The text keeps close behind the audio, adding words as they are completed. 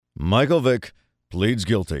Michael Vick pleads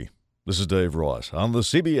guilty. This is Dave Ross on the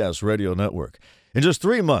CBS Radio Network. In just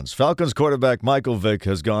 3 months, Falcons quarterback Michael Vick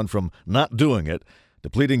has gone from not doing it to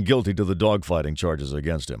pleading guilty to the dogfighting charges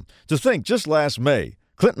against him. To think, just last May,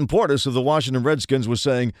 Clinton Portis of the Washington Redskins was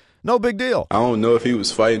saying, no big deal. I don't know if he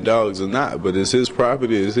was fighting dogs or not, but it's his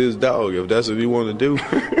property, it's his dog. If that's what he want to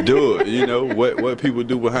do, do it. You know, what people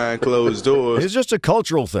do behind closed doors. It's just a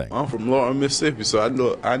cultural thing. I'm from Lawrence, Mississippi, so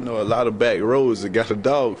I know a lot of back roads that got a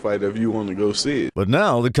dog fight if you want to go see it. But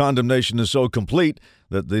now the condemnation is so complete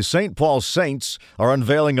that the St. Paul Saints are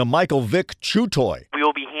unveiling a Michael Vick chew toy. We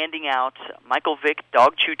will be handing out Michael Vick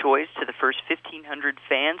dog chew toys to the first 1,500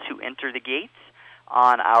 fans who enter the gates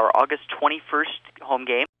on our August 21st home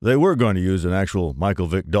game. They were going to use an actual Michael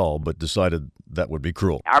Vick doll, but decided that would be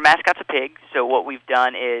cruel. Our mascot's a pig, so what we've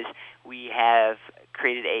done is we have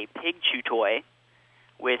created a pig chew toy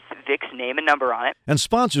with Vick's name and number on it. And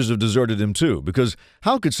sponsors have deserted him too, because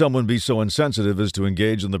how could someone be so insensitive as to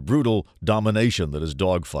engage in the brutal domination that is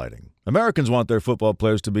dogfighting? Americans want their football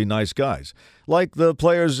players to be nice guys, like the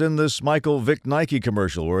players in this Michael Vick Nike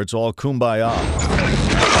commercial where it's all kumbaya.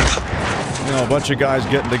 You know, a bunch of guys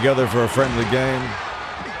getting together for a friendly game,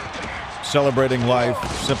 celebrating life,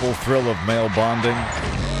 simple thrill of male bonding.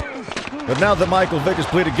 But now that Michael Vick has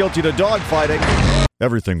pleaded guilty to dogfighting,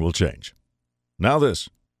 everything will change. Now this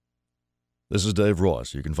is Dave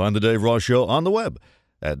Ross. You can find The Dave Ross Show on the web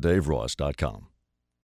at daveross.com.